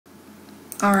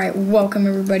Alright, welcome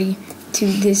everybody to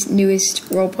this newest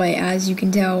roleplay. As you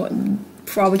can tell,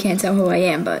 probably can't tell who I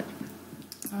am, but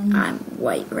I'm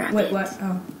White Rabbit. Wait, what?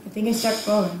 Oh, I think I stopped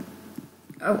going.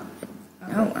 Oh,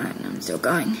 okay. No, I'm still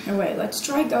going. Oh, wait, let's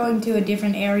try going to a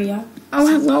different area. Oh,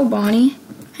 hello, Bonnie.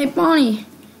 Hey, Bonnie.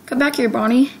 Come back here,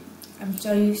 Bonnie. I'm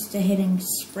so used to hitting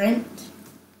sprint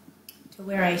to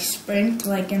where I sprint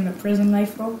like in the prison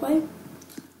life roleplay.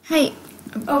 Hey,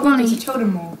 oh, Bonnie. There's a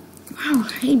totem mole. Wow,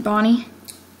 hey, Bonnie.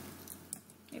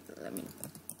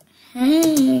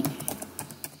 Hey.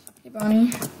 Hey,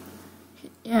 Bonnie.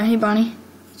 Yeah, hey, Bonnie.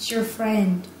 It's your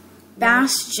friend.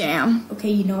 Bass Jam. Okay,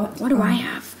 you know what? What do I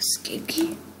have? Escape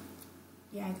key?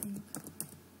 Yeah, I think.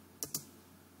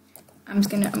 I'm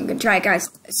gonna try it, guys.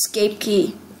 Escape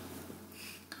key.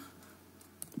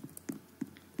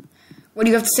 What do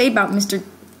you have to say about Mr.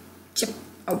 Chip?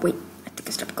 Oh, wait. I think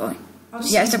I stopped going.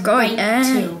 Yeah, I stopped going.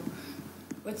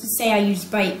 What's to say I use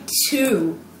bite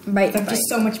 2? Bite. I'm just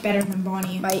so much better than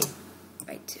Bonnie. Bite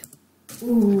 2.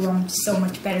 Ooh, I'm so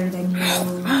much better than you.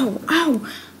 Ow, ow.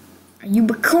 Are you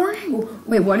recording? Ooh,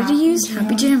 wait, what did you use?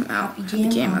 Happy Jam? Oh, Happy Happy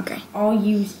Jam, okay. I'll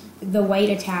use the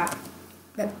white attack.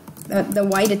 The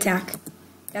white attack.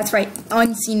 That's right,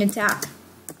 unseen attack.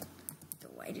 The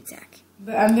white attack.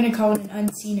 But I'm gonna call it an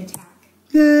unseen attack.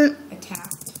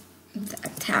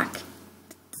 Attack.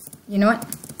 You know what?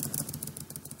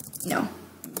 No.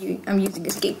 I'm using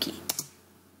escape key.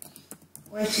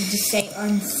 Or I should just say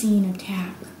unseen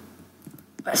attack.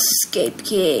 Escape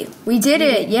key. We did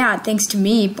it. Yeah, thanks to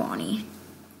me, Bonnie.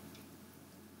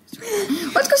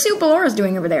 Let's go see what Bellora's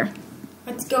doing over there.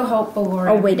 Let's go help Bellora.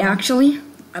 Oh, wait, actually,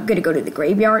 I'm going to go to the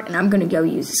graveyard, and I'm going to go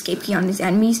use escape key on these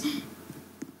enemies.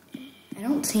 I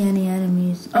don't see any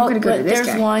enemies. I'm going to go to this guy.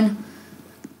 There's one.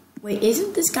 Wait,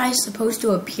 isn't this guy supposed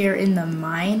to appear in the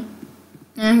mine?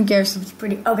 Who cares? It's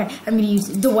pretty... Okay, I'm going to use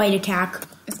the white attack.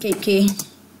 Escape key.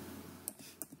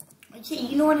 Okay,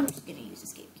 you know what? I'm just going to use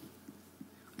escape key.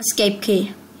 Escape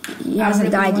key. He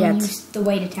hasn't died yet. Use the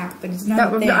white attack, but it's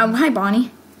not there. Hi,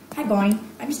 Bonnie. Hi, Bonnie.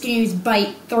 I'm just going to use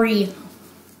bite 3.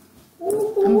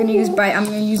 I'm going to use bite. I'm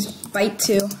going to use bite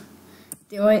 2.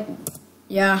 Do it.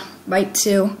 Yeah, bite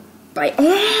 2. Bite.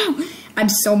 Oh! I'm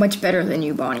so much better than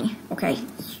you, Bonnie. Okay.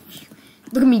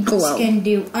 Look at me glow. I'm just going to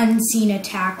do unseen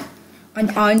attack.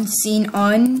 Unseen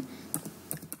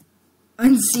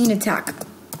attack.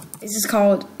 This is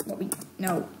called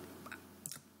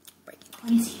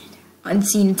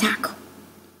unseen attack.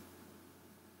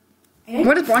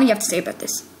 What does Bonnie have to say about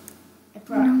this?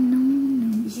 No.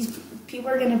 People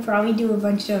are gonna probably do a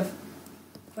bunch of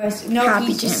questions. No, Happy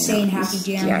he's just Jam, saying no, Happy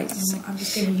Jam. Yeah, I'm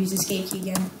just gonna use escape key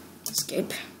again.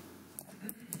 Escape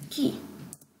key.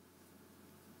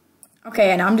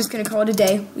 Okay, and I'm just gonna call it a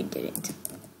day. We did it.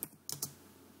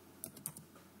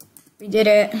 We did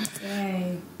it.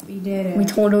 Yay, we did it. We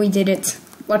totally did it.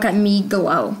 Look at me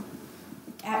glow.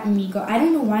 At me go. I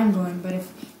don't know why I'm going, but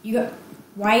if you go,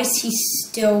 why is he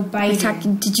still biting?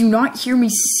 Attacking. Did you not hear me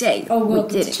say? Oh, well, we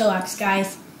did it's it. chillax,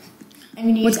 guys. I'm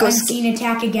gonna use unseen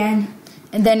attack again.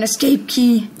 And then escape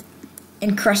key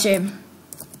and crush him.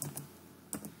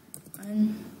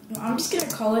 I'm just gonna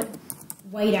call it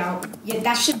white out. Yeah,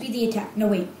 that should be the attack. No,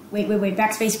 wait.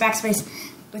 Backspace.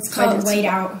 Let's call it white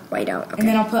out. White out, okay. And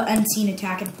then I'll put unseen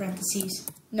attack in parentheses.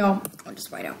 No, I'll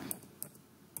just white out.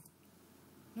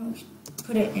 No,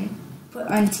 put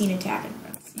unseen attack in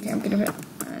parentheses. Okay, I'm gonna put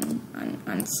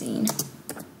unseen.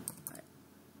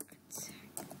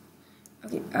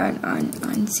 Okay,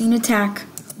 unseen attack.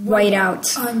 White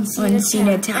out. Unseen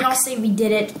attack. And I'll say we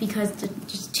did it because it's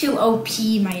just too OP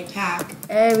my attack.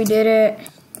 Hey, we did it.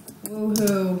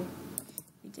 Woohoo.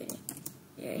 We did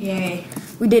it. Yay.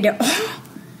 We did it. Oh.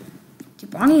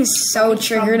 Dude, Bonnie is so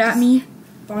triggered at me.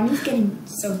 Bonnie's getting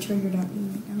so triggered at me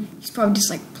right now. He's probably just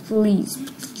like, please.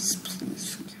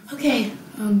 Okay,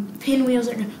 pinwheels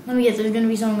are... Let me guess, there's gonna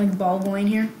be something like ball boy in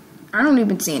here? I don't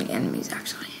even see any enemies,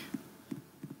 actually.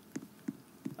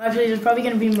 Actually, there's probably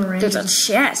gonna be marines. There's a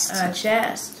chest.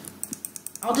 Chest.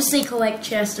 I'll just say collect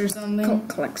chest or something.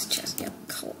 Collects chest, yep.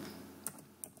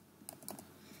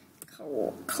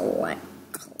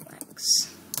 Collects.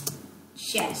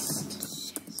 Chest.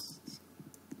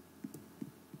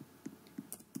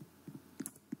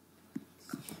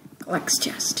 Collects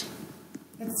chest.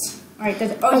 Alright,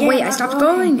 oh wait, I stopped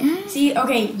going. See,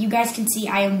 okay, you guys can see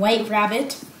I am White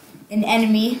Rabbit, an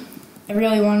enemy. I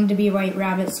really wanted to be White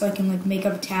Rabbit so I can like make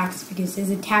up attacks because his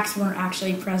attacks weren't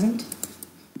actually present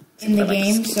in the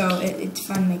game, so it's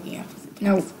fun making up his attacks.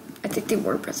 No, I think they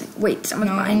were present. Wait,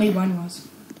 someone's behind. Only one was.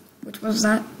 Which was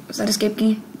that? Was that escape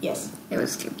key? Yes. It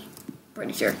was escape key.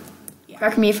 Pretty sure. Yeah.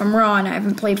 Correct me if I'm wrong. I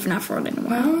haven't played FNAF World in a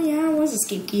while. Well, yeah, was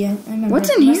escape key. I remember. What's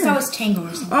in here? That was Tango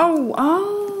or something.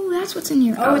 Oh, that's what's in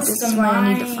here. Oh, it's this the is why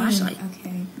I need the mine. flashlight.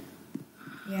 Okay.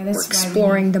 Yeah, that's We're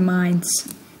exploring the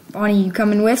mines. Bonnie, you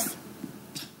coming with?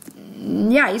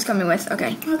 Yeah, he's coming with.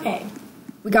 Okay. Okay.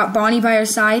 We got Bonnie by our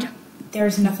side.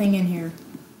 There's nothing in here.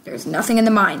 There's nothing in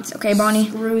the mines. Okay, Bonnie?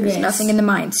 Screw There's this. nothing in the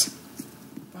mines.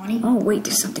 Bonnie? Oh, wait,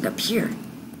 there's something up here.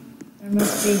 There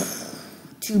must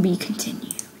be. To be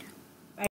continued.